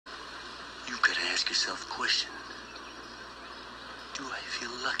gotta ask yourself a question. Do I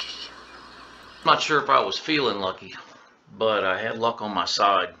feel lucky? I'm not sure if I was feeling lucky, but I had luck on my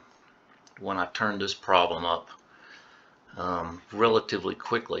side when I turned this problem up relatively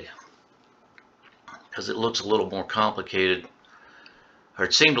quickly, because it looks a little more complicated, or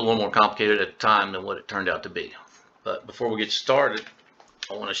it seemed a little more complicated at the time than what it turned out to be. But before we get started,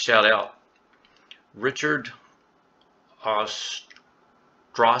 I want to shout out Richard Ostrowski.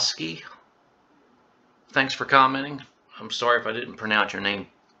 Thanks for commenting. I'm sorry if I didn't pronounce your name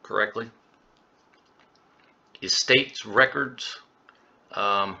correctly. Estates Records.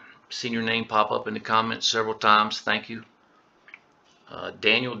 Seen your name pop up in the comments several times. Thank you.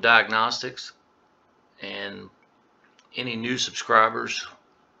 Daniel Diagnostics, and any new subscribers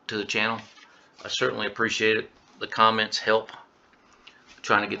to the channel, I certainly appreciate it. The comments help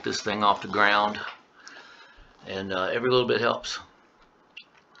trying to get this thing off the ground, and every little bit helps.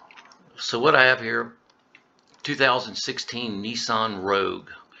 So what I have here, 2016 Nissan Rouge.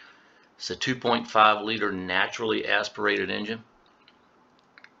 It's a 2.5 liter naturally aspirated engine.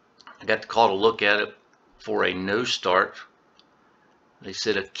 I got the call to look at it for a no start. They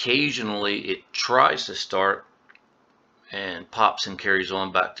said occasionally it tries to start and pops and carries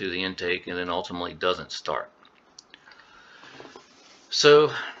on back to the intake, and then ultimately doesn't start.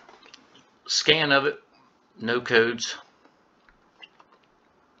 So scan of it, no codes.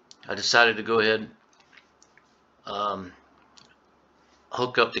 I decided to go ahead,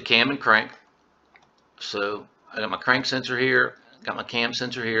 hook up the cam and crank. So I got my crank sensor here, got my cam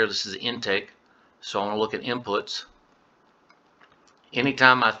sensor here. This is the intake, so I want to look at inputs.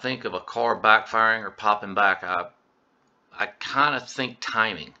 Anytime I think of a car backfiring or popping back, I kind of think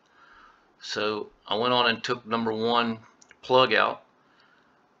timing. So I went on and took number one plug out,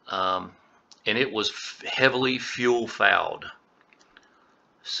 and it was heavily fuel fouled.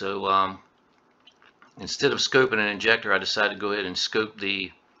 So instead of scoping an injector, I decided to go ahead and scope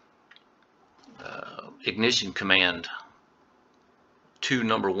the ignition command to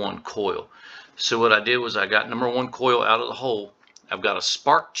number one coil. So what I did was I got number one coil out of the hole. I've got a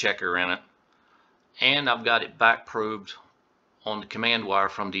spark checker in it, and I've got it back probed on the command wire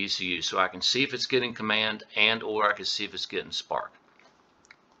from the ECU, so I can see if it's getting command and or I can see if it's getting spark.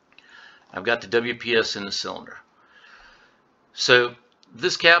 I've got the WPS in the cylinder. So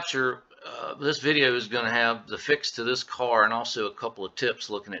this capture, this video is going to have the fix to this car and also a couple of tips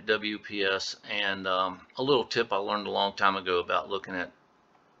looking at WPS, and a little tip I learned a long time ago about looking at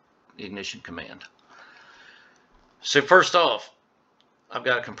ignition command. So first off, I've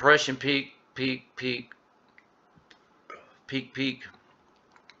got a compression peak, but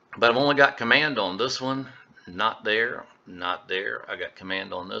I've only got command on this one, not there, not there. I got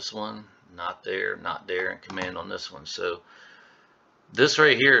command on this one, not there, not there, and command on this one. So this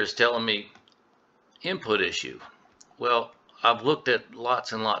right here is telling me input issue. Well, I've looked at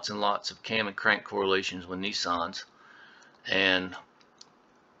lots and lots and lots of cam and crank correlations with Nissans, and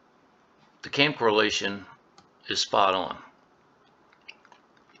the cam correlation is spot on.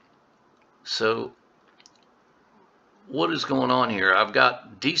 So what is going on here? I've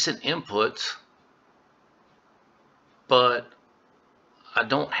got decent inputs, but I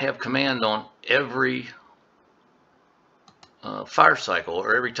don't have command on every fire cycle,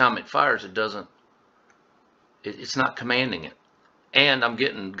 or every time it fires it doesn't, it's not commanding it, and I'm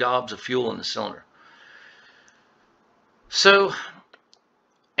getting gobs of fuel in the cylinder. So,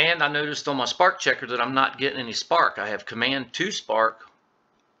 and I noticed on my spark checker that I'm not getting any spark. I have command to spark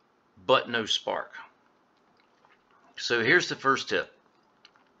but no spark. So here's the first tip.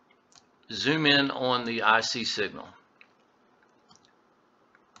 Zoom in on the IC signal.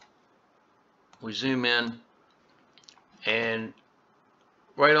 We zoom in, and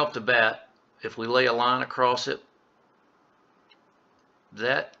right off the bat, if we lay a line across it,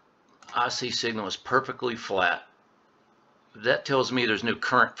 that IC signal is perfectly flat. That tells me there's no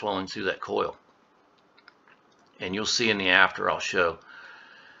current flowing through that coil. And you'll see in the after, I'll show.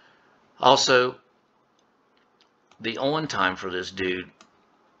 Also, the on time for this dude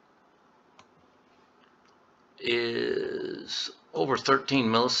is over 13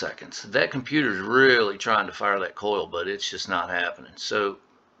 milliseconds. That computer is really trying to fire that coil, but it's just not happening. So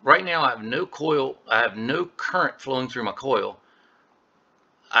right now I have no coil, I have no current flowing through my coil.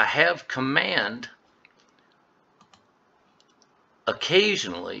 I have command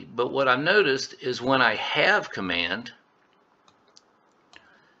occasionally, but what I've noticed is when I have command,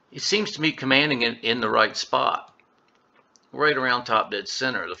 it seems to be commanding it in the right spot, right around top dead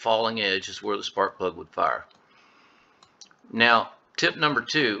center. The falling edge is where the spark plug would fire. Now, tip number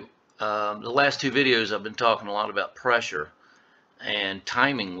two, the last two videos I've been talking a lot about pressure and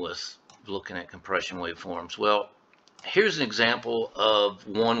timing with looking at compression waveforms. Well, here's an example of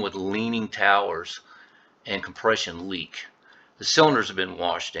one with leaning towers and compression leak. The cylinders have been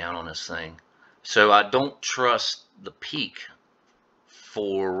washed down on this thing, so I don't trust the peak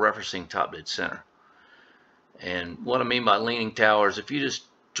for referencing top dead center. And what I mean by leaning towers, if you just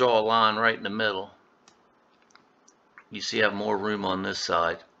draw a line right in the middle, you see I have more room on this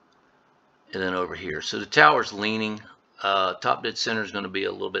side and then over here. So the tower's leaning. Top dead center is going to be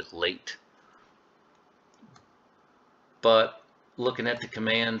a little bit late. But looking at the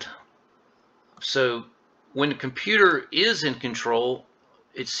command, so when the computer is in control,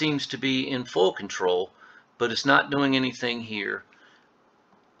 it seems to be in full control, but it's not doing anything here.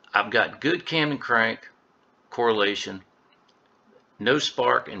 I've got good cam and crank correlation, no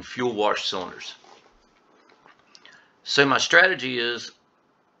spark, and fuel wash cylinders. So my strategy is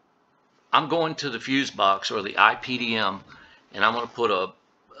I'm going to the fuse box or the IPDM, and I'm going to put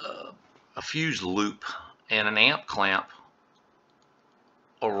a fuse loop and an amp clamp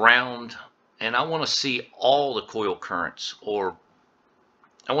around, and I want to see all the coil currents, or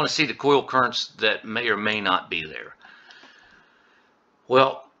I want to see the coil currents that may or may not be there.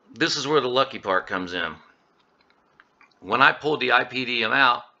 Well, this is where the lucky part comes in. When I pulled the IPDM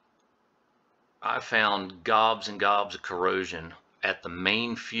out, I found gobs and gobs of corrosion at the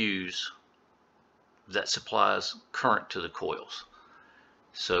main fuse that supplies current to the coils.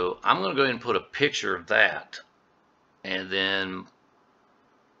 So I'm going to go ahead and put a picture of that, and then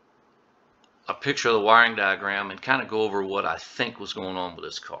a picture of the wiring diagram, and kind of go over what I think was going on with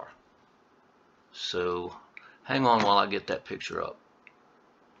this car. So hang on while I get that picture up.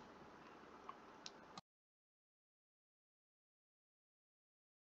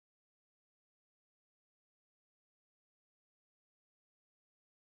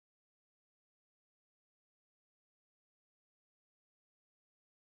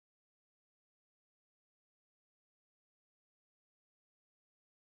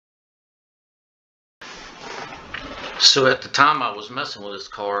 So at the time I was messing with this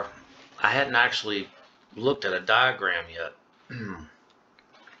car, I hadn't actually looked at a diagram yet.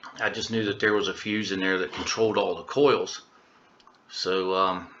 I just knew that there was a fuse in there that controlled all the coils. So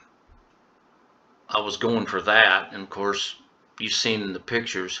I was going for that, and of course you've seen in the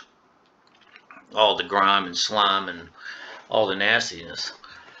pictures all the grime and slime and all the nastiness.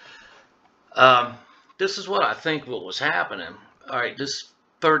 This is what I think what was happening. Alright, this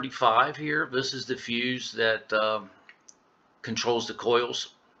 35 here, this is the fuse that controls the coils.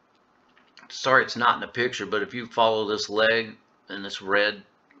 Sorry it's not in the picture, but if you follow this leg and this red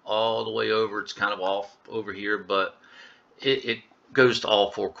all the way over, it's kind of off over here, but it goes to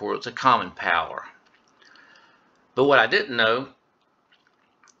all four coils. It's a common power. But what I didn't know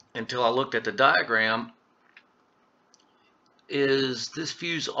until I looked at the diagram is this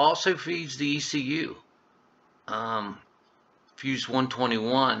fuse also feeds the ECU. Fuse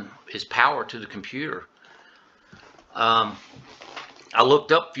 121 is power to the computer. I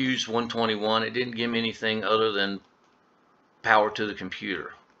looked up fuse 121. It didn't give me anything other than power to the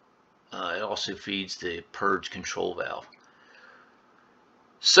computer. It also feeds the purge control valve.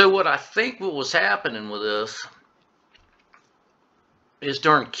 So what I think what was happening with this is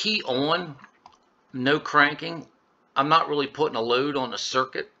during key on, no cranking, I'm not really putting a load on the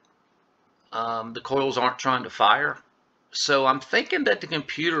circuit. The coils aren't trying to fire. So I'm thinking that the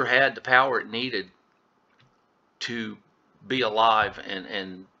computer had the power it needed to be alive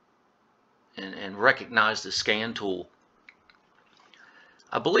and recognize the scan tool.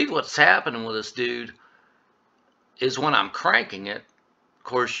 I believe what's happening with this dude is when I'm cranking it, of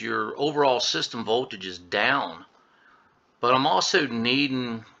course your overall system voltage is down, but I'm also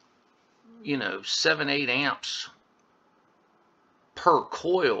needing, you know, 7-8 amps per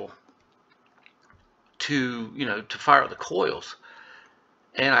coil to, you know, to fire the coils.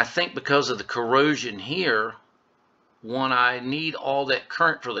 And I think because of the corrosion here, when I need all that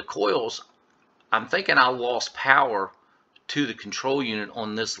current for the coils, I'm thinking I lost power to the control unit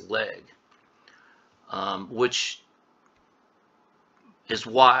on this leg, which is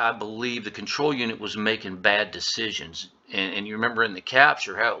why I believe the control unit was making bad decisions. And you remember in the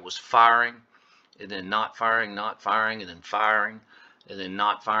capture how it was firing, and then not firing, and then firing, and then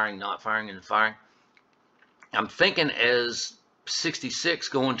not firing, and then firing. I'm thinking as 66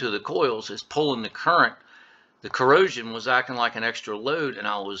 going to the coils is pulling the current, the corrosion was acting like an extra load, and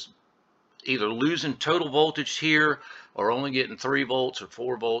I was either losing total voltage here or only getting 3 volts or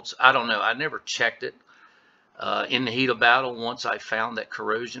 4 volts. I don't know. I never checked it in the heat of battle. Once I found that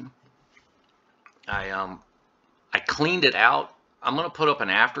corrosion, I cleaned it out. I'm going to put up an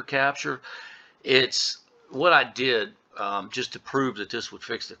after capture. It's what I did just to prove that this would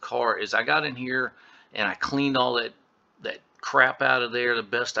fix the car, is I got in here and I cleaned all that crap out of there the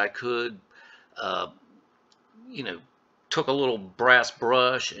best I could. You know, took a little brass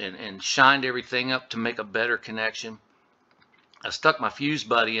brush and shined everything up to make a better connection. I stuck my fuse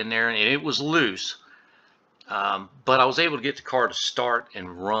buddy in there and it was loose, but I was able to get the car to start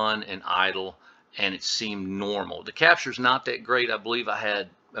and run and idle, and it seemed normal. The capture's not that great. I believe I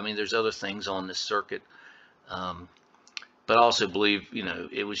mean, there's other things on this circuit, but I also believe, you know,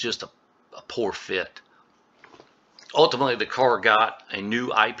 it was just a poor fit. Ultimately, the car got a new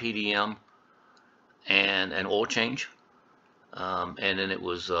IPDM and an oil change, and then it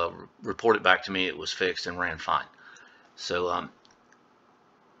was reported back to me it was fixed and ran fine. So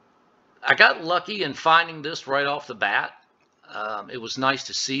I got lucky in finding this right off the bat. It was nice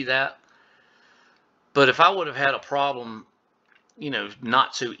to see that. But if I would have had a problem, you know,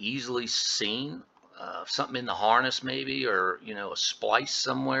 not so easily seen, something in the harness maybe, or, you know, a splice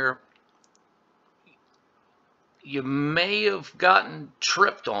somewhere, you may have gotten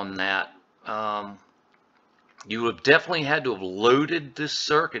tripped on that. You would have definitely had to have loaded this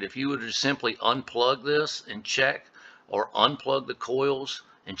circuit. If you would have simply unplugged this and check, or unplug the coils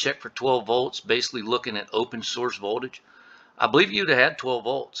and check for 12 volts, basically looking at open source voltage, I believe you'd have had 12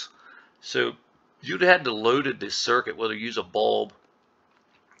 volts. So you'd have had to loaded this circuit, whether you use a bulb,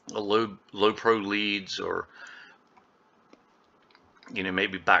 a low pro leads, or, you know,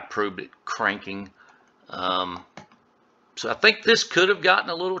 maybe back probe it cranking. So I think this could have gotten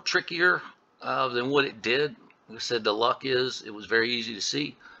a little trickier than what it did. Like I said, the luck is it was very easy to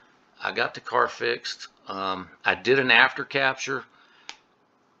see. I got the car fixed. I did an after capture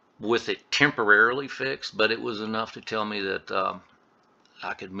with it temporarily fixed, but it was enough to tell me that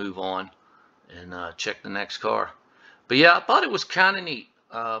I could move on and check the next car. But yeah, I thought it was kind of neat.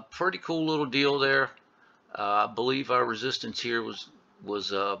 Pretty cool little deal there. I believe our resistance here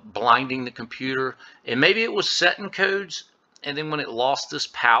was blinding the computer, and maybe it was setting codes, and then when it lost this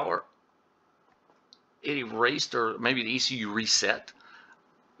power, it erased, or maybe the ECU reset.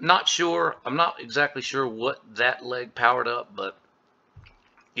 Not sure. I'm not exactly sure what that leg powered up, but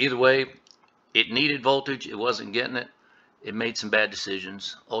either way, it needed voltage. It wasn't getting it. It made some bad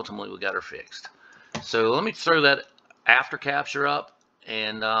decisions. Ultimately, we got her fixed. So let me throw that after capture up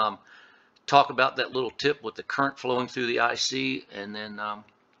and talk about that little tip with the current flowing through the IC, and then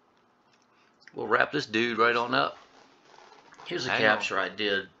we'll wrap this dude right on up. Here's a capture I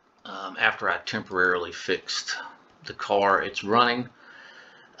did after I temporarily fixed the car. It's running.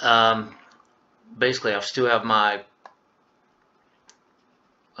 Basically, I still have my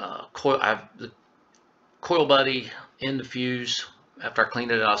coil. I have the coil buddy in the fuse. After I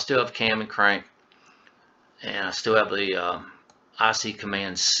cleaned it out, I still have cam and crank, and I still have the IC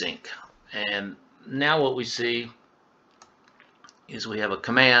command sync. And now what we see is we have a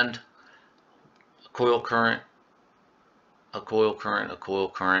command, a coil current, a coil current, a coil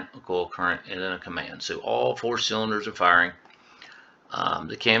current, a coil current, and then a command. So all 4 cylinders are firing.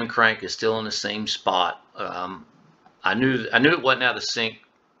 The cam and crank is still in the same spot. I knew it wasn't out of sync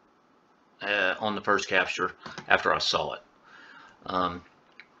on the first capture after I saw it. A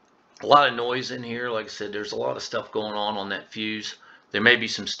lot of noise in here. Like I said, there's a lot of stuff going on that fuse. There may be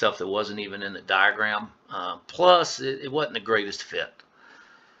some stuff that wasn't even in the diagram. Plus, it wasn't the greatest fit.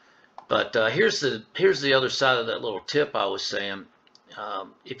 But here's the other side of that little tip I was saying.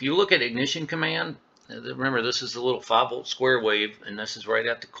 If you look at ignition command, remember this is the little 5-volt square wave, and this is right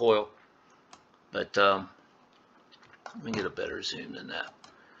at the coil. But let me get a better zoom than that.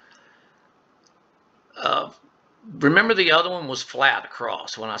 Remember the other one was flat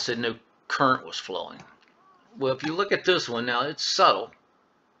across when I said no current was flowing. Well, if you look at this one now, it's subtle.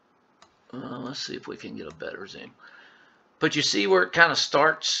 Let's see if we can get a better zoom. But you see where it kind of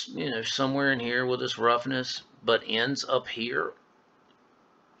starts, you know, somewhere in here with this roughness, but ends up here.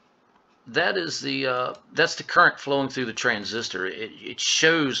 That is that's the current flowing through the transistor. It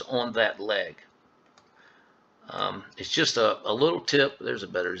shows on that leg. It's just a little tip. There's a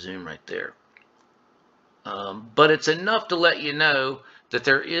better zoom right there. But it's enough to let you know that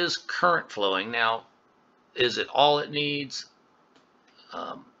there is current flowing. Now, is it all it needs?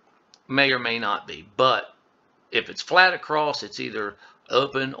 May or may not be. But if it's flat across, it's either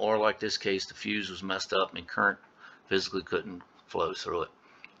open, or like this case, the fuse was messed up and current physically couldn't flow through it.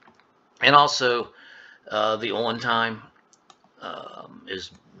 And also, the on time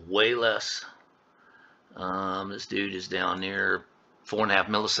is way less. This dude is down near 4.5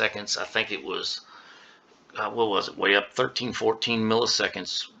 milliseconds. I think it was, what was it, way up 13, 14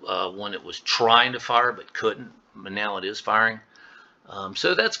 milliseconds when it was trying to fire but couldn't. But now it is firing.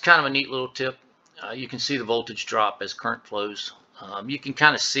 So that's kind of a neat little tip. you can see the voltage drop as current flows. You can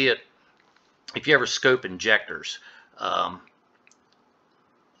kind of see it if you ever scope injectors,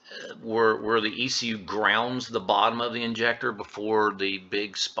 where the ECU grounds the bottom of the injector before the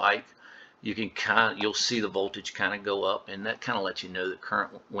big spike. You can you'll see the voltage kind of go up, and that kind of lets you know that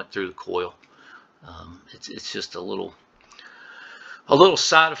current went through the coil. It's just a little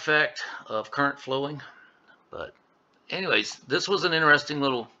side effect of current flowing. But anyways, this was an interesting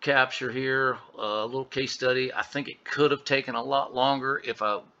little capture here, a little case study. I think it could have taken a lot longer if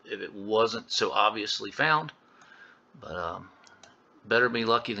it wasn't so obviously found. But better be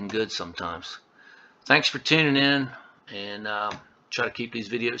lucky than good sometimes. Thanks for tuning in, and try to keep these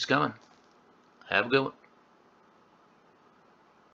videos coming. Have a good one.